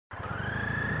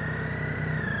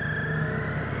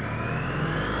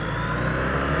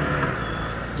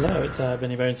Hello, it's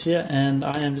Benny Bones here, and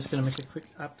I am just going to make a quick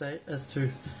update as to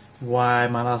why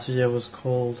my last video was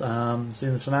called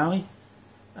season finale.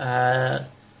 The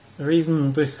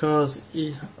reason for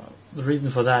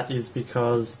that is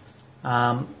because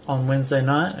on Wednesday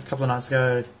night, a couple of nights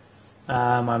ago,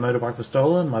 my motorbike was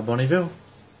stolen, my Bonneville.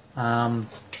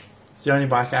 It's the only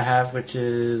bike I have which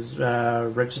is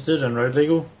registered and road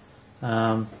legal.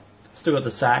 Still got the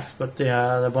Sax, but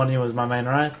the Bonnie was my main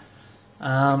ride.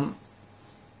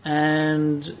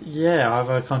 And yeah,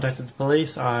 I've contacted the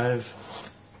police. I've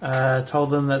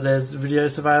told them that there's video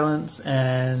surveillance,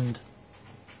 and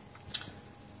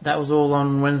that was all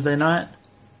on Wednesday night.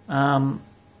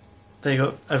 They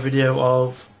got a video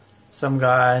of some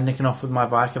guy nicking off with my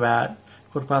bike about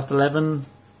 11:15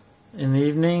 in the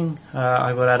evening.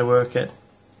 I got out of work at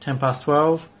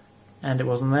 12:10, and it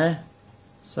wasn't there.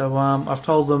 So I've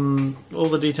told them all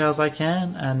the details I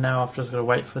can, and now I've just got to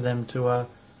wait for them to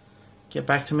get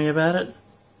back to me about it.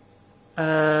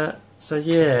 So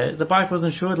yeah, the bike was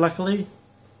insured, luckily,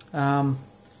 but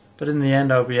in the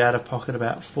end I'll be out of pocket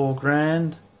about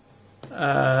 $4,000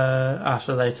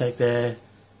 after they take their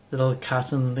little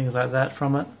cut and things like that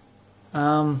from it.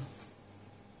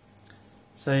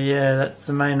 So yeah, that's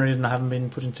the main reason I haven't been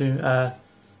putting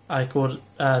I called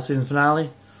it season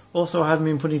finale. Also, I haven't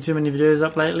been putting too many videos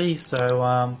up lately,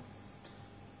 so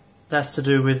that's to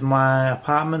do with my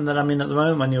apartment that I'm in at the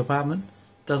moment. My new apartment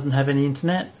doesn't have any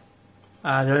internet.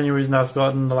 The only reason I've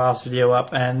gotten the last video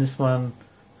up and this one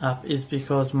up is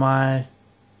because my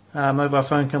mobile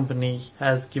phone company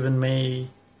has given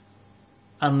me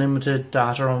unlimited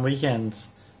data on weekends,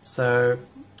 so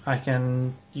I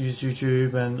can use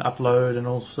YouTube and upload and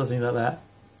all sorts of things like that,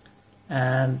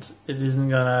 and it isn't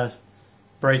gonna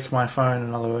break my phone,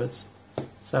 in other words.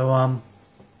 So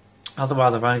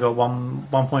otherwise I've only got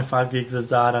 1.5 gigs of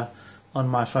data on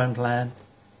my phone plan.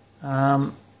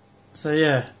 So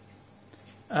yeah,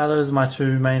 those are my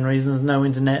two main reasons: no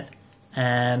internet,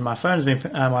 and my phone has been,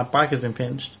 my bike has been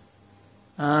pinched.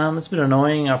 It's been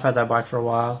annoying. I've had that bike for a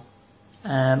while,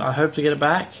 and I hope to get it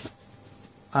back.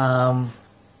 I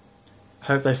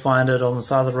hope they find it on the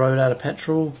side of the road out of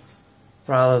petrol,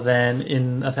 rather than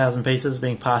in 1,000 pieces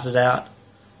being parted out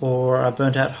or a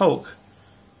burnt out Hulk.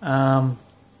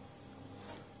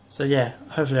 So yeah,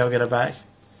 hopefully I'll get it back.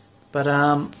 But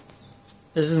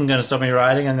this isn't going to stop me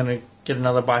riding. I'm going to get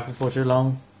another bike before too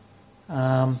long.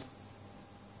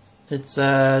 It's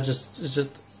just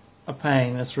a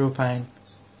pain. It's a real pain.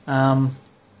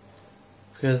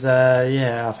 Because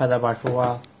yeah, I've had that bike for a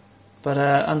while. But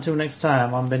until next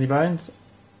time, I'm Benny Bones.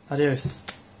 Adios.